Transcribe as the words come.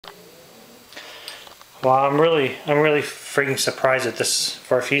Well, I'm really freaking surprised that this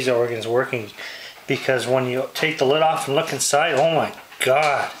Farfisa organ is working, because when you take the lid off and look inside, oh my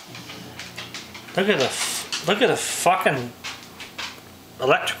god! Look at the fucking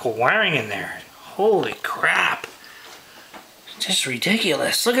electrical wiring in there. Holy crap! It's just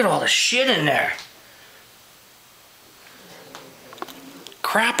ridiculous. Look at all the shit in there.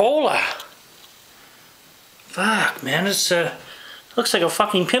 Crapola. Fuck, man, it's looks like a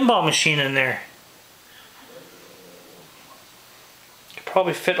fucking pinball machine in there. Could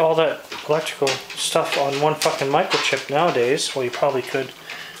probably fit all that electrical stuff on one fucking microchip nowadays. Well, you probably could,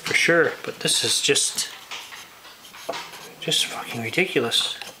 for sure. But this is just fucking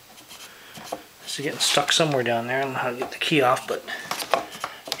ridiculous. This is getting stuck somewhere down there. I don't know how to get the key off, but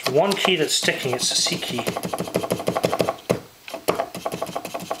there's one key that's sticking. It's the C key.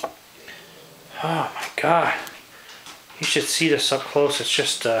 Oh my god. You should see this up close. It's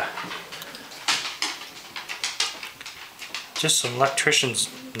just an electrician's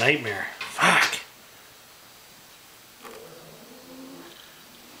nightmare. Fuck.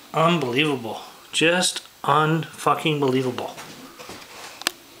 Unbelievable. Just unfucking believable.